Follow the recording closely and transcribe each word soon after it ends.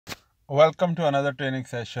Welcome to another training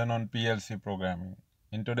session on PLC programming.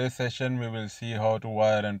 In today's session, we will see how to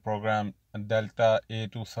wire and program a Delta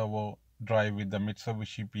Servo Drive with the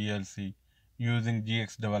Mitsubishi PLC using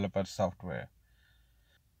GX developer software.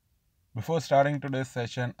 Before starting today's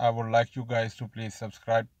session, I would like you guys to please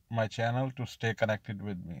subscribe my channel to stay connected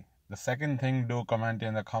with me. The second thing, do comment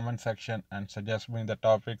in the comment section and suggest me the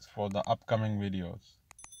topics for the upcoming videos.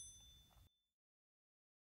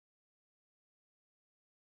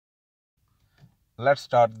 Let's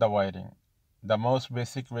start the wiring. The most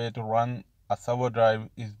basic way to run a servo drive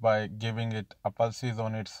is by giving it a pulses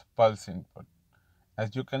on its pulse input.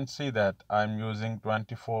 As you can see that I am using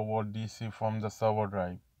 24 volt DC from the servo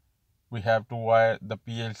drive. We have to wire the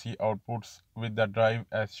PLC outputs with the drive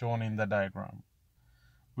as shown in the diagram.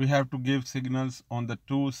 We have to give signals on the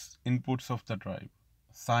two inputs of the drive,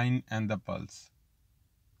 sine and the pulse.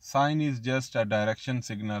 Sine is just a direction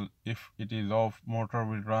signal. If it is off, motor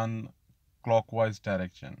will run clockwise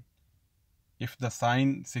direction. If the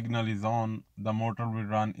sine signal is on, the motor will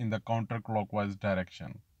run in the counterclockwise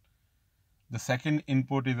direction. The second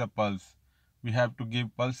input is a pulse. We have to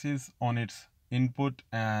give pulses on its input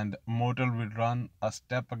and motor will run a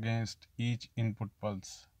step against each input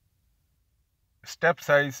pulse. Step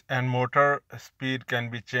size and motor speed can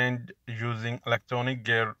be changed using electronic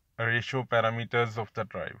gear ratio parameters of the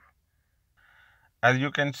drive. As you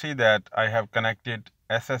can see that I have connected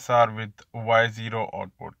SSR with Y0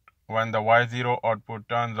 output. When the Y0 output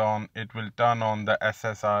turns on, it will turn on the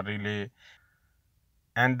SSR relay,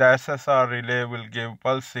 and the SSR relay will give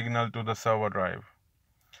pulse signal to the servo drive.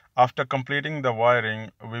 After completing the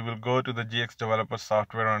wiring, we will go to the GX developer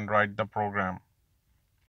software and write the program.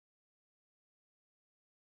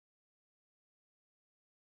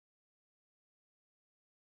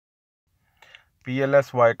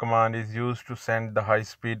 PLSY command is used to send the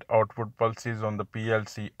high-speed output pulses on the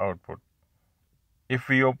PLC output. If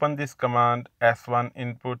we open this command, S1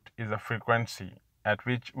 input is a frequency at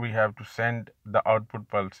which we have to send the output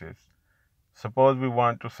pulses. Suppose we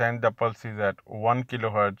want to send the pulses at 1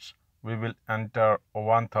 kHz, we will enter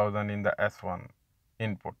 1000 in the S1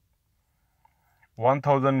 input.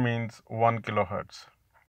 1000 means 1 kHz.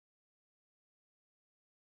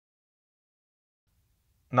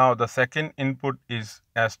 Now the second input is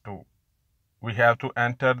S2. We have to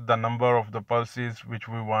enter the number of the pulses which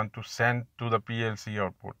we want to send to the PLC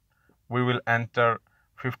output. We will enter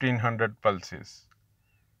 1500 pulses.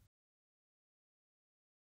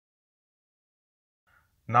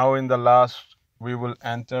 Now in the last, we will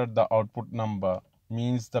enter the output number,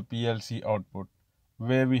 means the PLC output,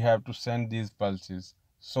 where we have to send these pulses.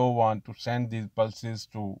 So want to send these pulses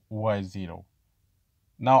to Y0.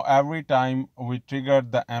 Now every time we trigger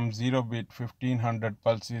the M0 bit, 1500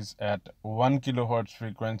 pulses at 1 kHz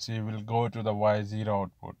frequency will go to the Y0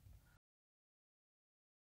 output.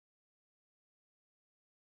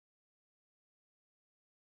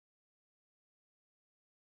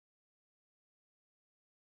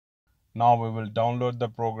 Now we will download the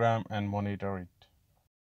program and monitor it.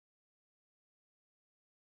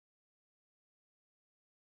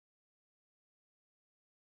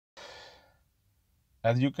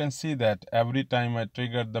 As you can see that every time I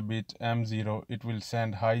trigger the bit M0, it will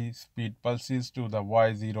send high speed pulses to the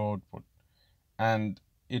Y0 output, and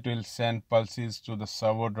it will send pulses to the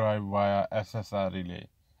servo drive via SSR relay,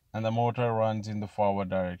 and the motor runs in the forward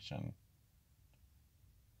direction.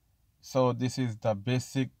 So this is the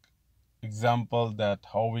basic example that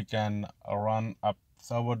how we can run a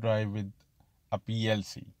servo drive with a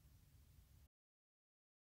PLC.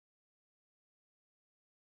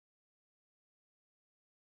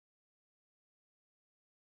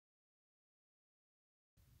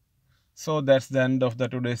 So that's the end of the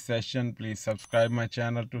today's session. Please subscribe my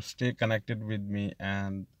channel to stay connected with me,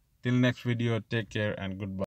 and till next video, take care and goodbye.